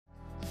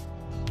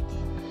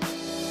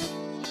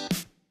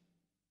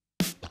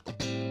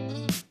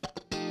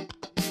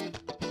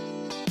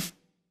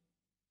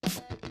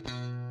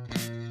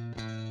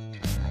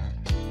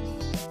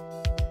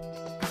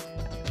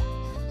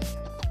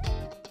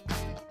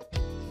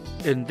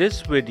In this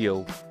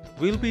video,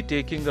 we'll be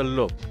taking a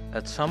look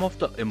at some of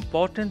the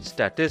important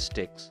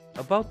statistics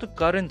about the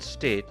current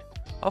state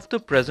of the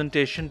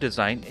presentation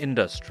design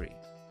industry.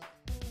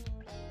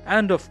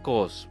 And of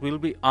course, we'll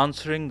be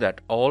answering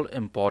that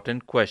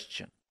all-important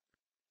question.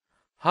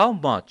 How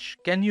much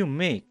can you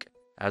make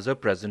as a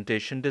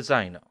presentation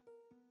designer?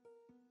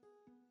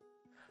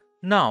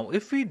 Now,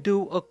 if we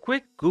do a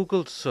quick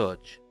Google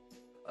search,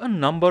 a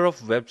number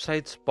of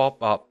websites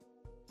pop up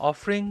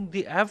offering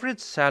the average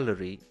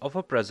salary of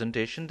a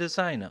presentation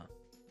designer.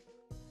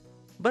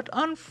 But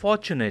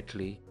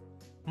unfortunately,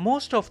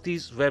 most of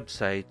these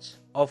websites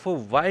offer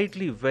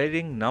widely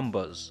varying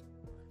numbers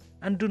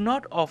and do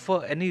not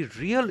offer any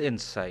real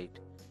insight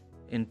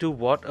into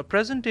what a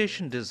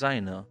presentation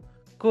designer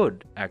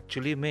could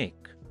actually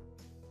make.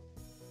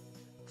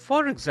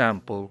 For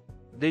example,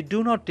 they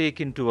do not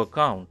take into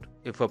account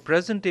if a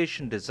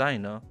presentation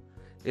designer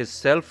is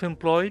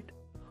self-employed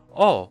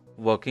or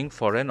working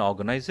for an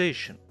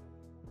organization.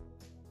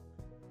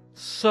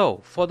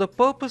 So, for the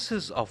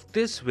purposes of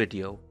this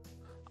video,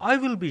 I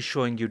will be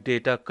showing you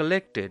data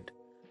collected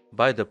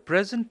by the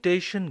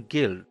Presentation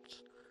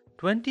Guild's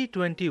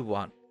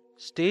 2021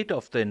 State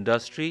of the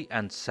Industry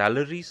and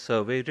Salary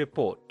Survey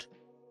report.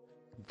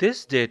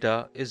 This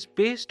data is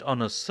based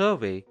on a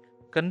survey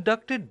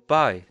conducted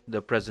by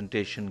the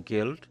Presentation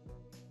Guild.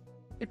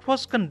 It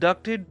was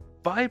conducted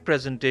by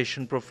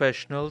presentation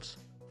professionals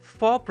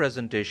for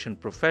presentation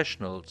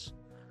professionals,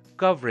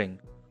 covering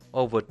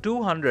over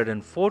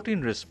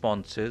 214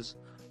 responses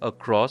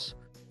across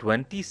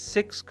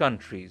 26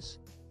 countries.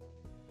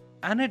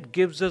 And it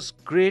gives us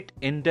great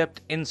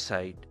in-depth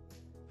insight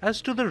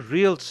as to the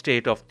real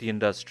state of the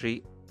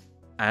industry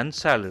and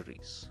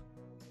salaries.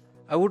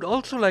 I would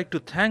also like to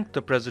thank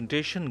the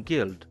Presentation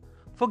Guild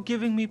for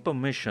giving me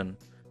permission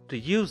to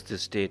use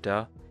this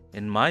data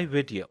in my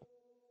video.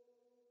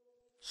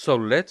 So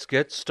let's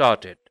get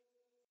started.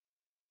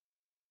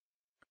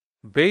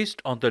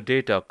 Based on the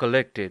data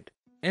collected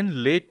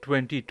in late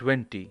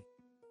 2020,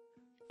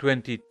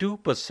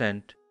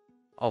 22%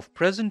 of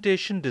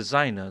presentation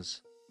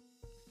designers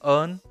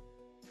earn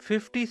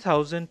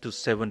 $50,000 to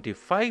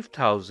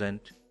 $75,000,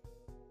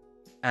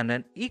 and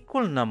an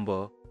equal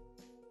number,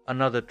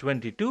 another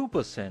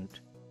 22%,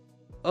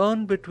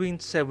 earn between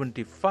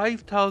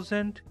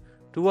 $75,000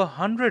 to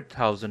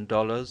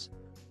 $100,000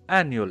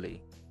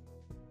 annually.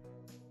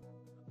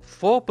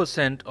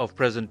 4% of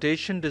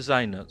presentation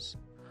designers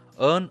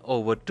earn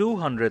over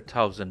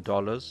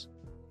 $200,000,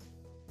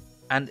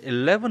 and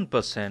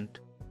 11%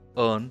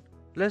 earn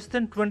less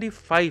than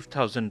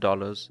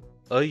 $25,000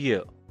 a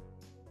year.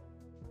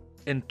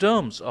 In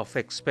terms of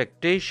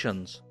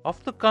expectations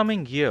of the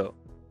coming year,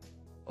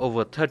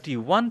 over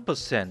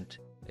 31%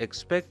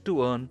 expect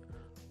to earn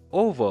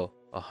over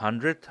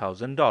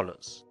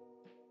 $100,000.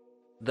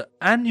 The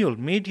annual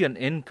median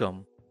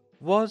income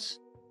was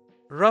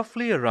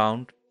roughly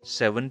around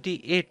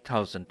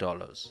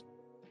 $78,000,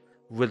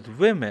 with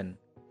women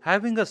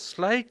having a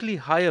slightly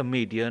higher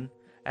median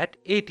at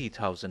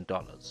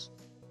 $80,000.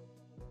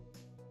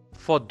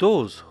 For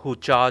those who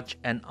charge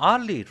an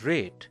hourly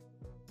rate,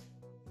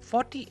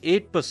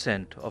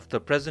 48% of the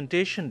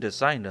presentation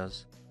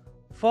designers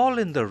fall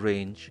in the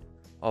range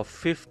of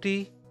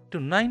 $50 to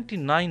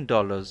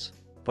 $99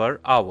 per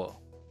hour.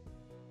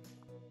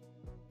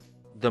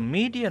 The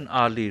median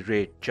hourly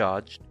rate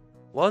charged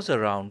was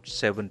around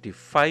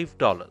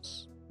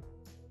 $75.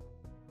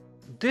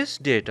 This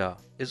data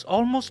is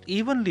almost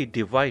evenly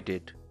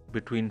divided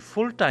between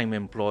full-time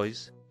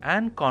employees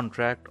and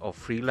contract or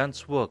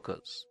freelance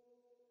workers.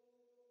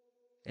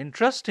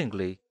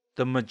 Interestingly,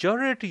 the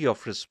majority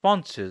of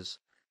responses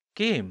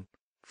came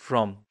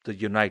from the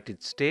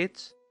United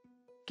States,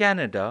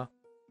 Canada,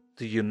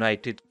 the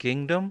United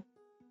Kingdom,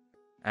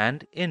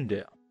 and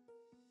India.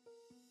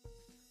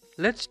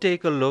 Let's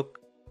take a look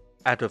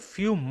at a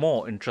few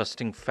more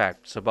interesting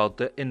facts about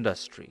the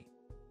industry.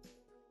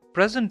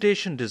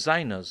 Presentation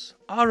designers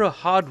are a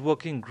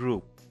hard-working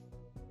group,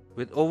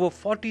 with over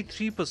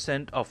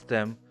 43% of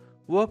them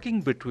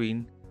working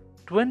between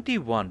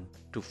 21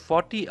 to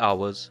 40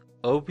 hours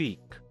a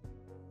week.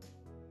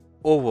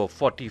 Over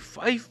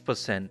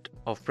 45%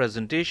 of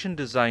presentation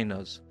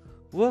designers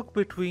work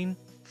between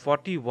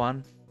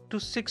 41 to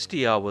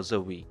 60 hours a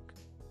week,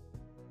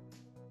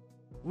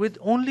 with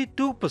only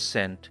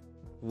 2%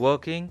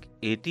 working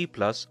 80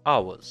 plus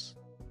hours.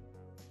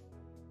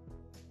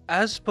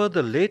 As per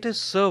the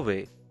latest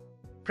survey,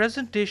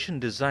 presentation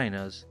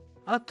designers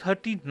are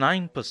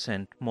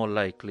 39% more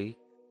likely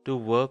to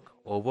work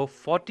over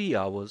 40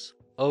 hours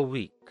a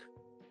week.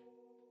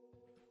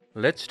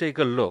 Let's take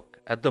a look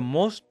at the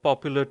most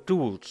popular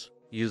tools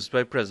used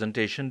by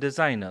presentation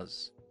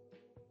designers.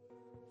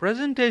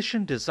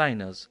 Presentation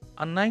designers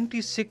are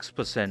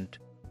 96%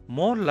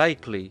 more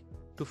likely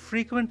to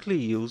frequently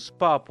use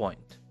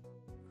PowerPoint.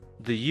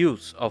 The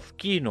use of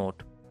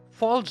Keynote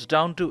falls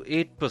down to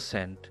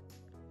 8%,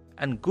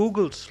 and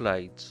Google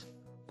Slides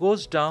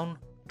goes down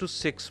to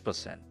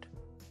 6%.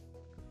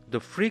 The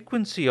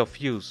frequency of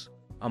use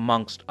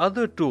amongst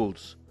other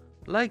tools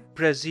like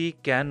Prezi,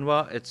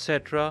 Canva,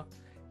 etc.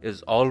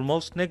 is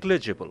almost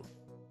negligible.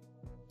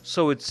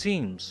 So it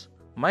seems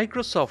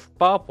Microsoft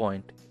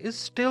PowerPoint is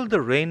still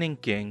the reigning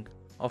king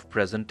of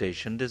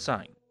presentation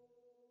design.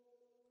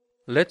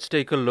 Let's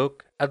take a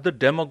look at the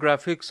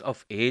demographics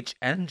of age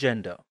and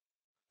gender.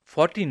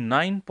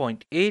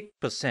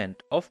 49.8%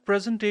 of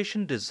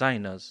presentation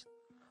designers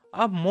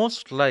are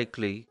most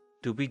likely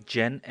to be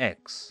Gen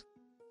X,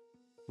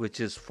 which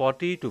is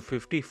 40 to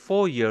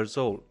 54 years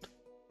old,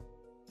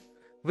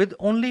 with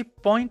only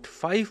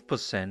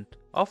 0.5%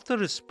 of the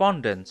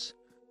respondents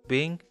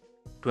being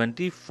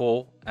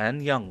 24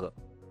 and younger.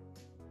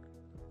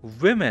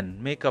 Women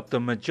make up the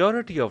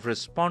majority of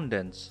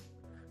respondents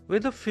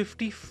with a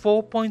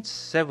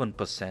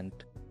 54.7%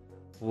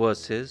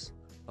 versus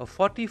a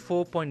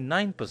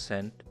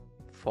 44.9%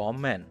 for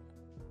men.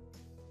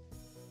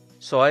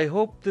 So I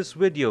hope this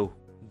video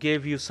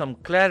gave you some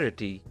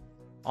clarity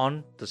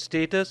on the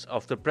status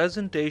of the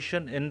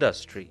presentation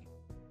industry.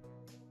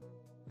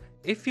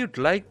 If you'd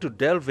like to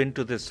delve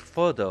into this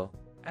further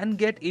and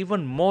get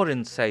even more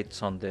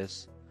insights on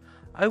this,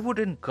 I would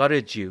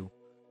encourage you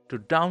to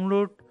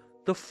download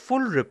the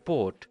full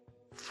report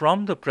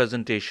from the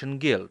Presentation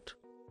Guild.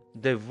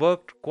 They've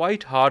worked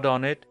quite hard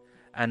on it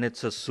and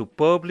it's a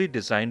superbly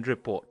designed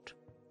report.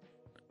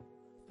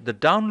 The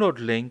download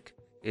link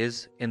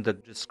is in the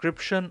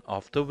description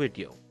of the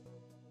video.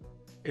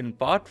 In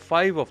part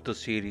 5 of the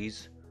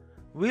series,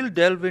 we'll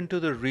delve into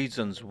the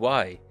reasons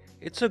why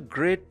it's a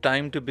great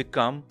time to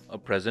become a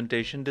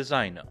presentation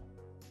designer.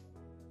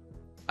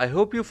 I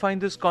hope you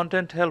find this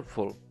content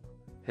helpful.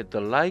 Hit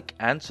the like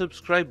and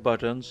subscribe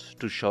buttons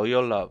to show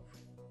your love.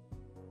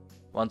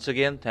 Once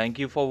again, thank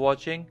you for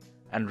watching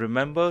and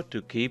remember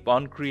to keep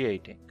on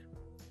creating.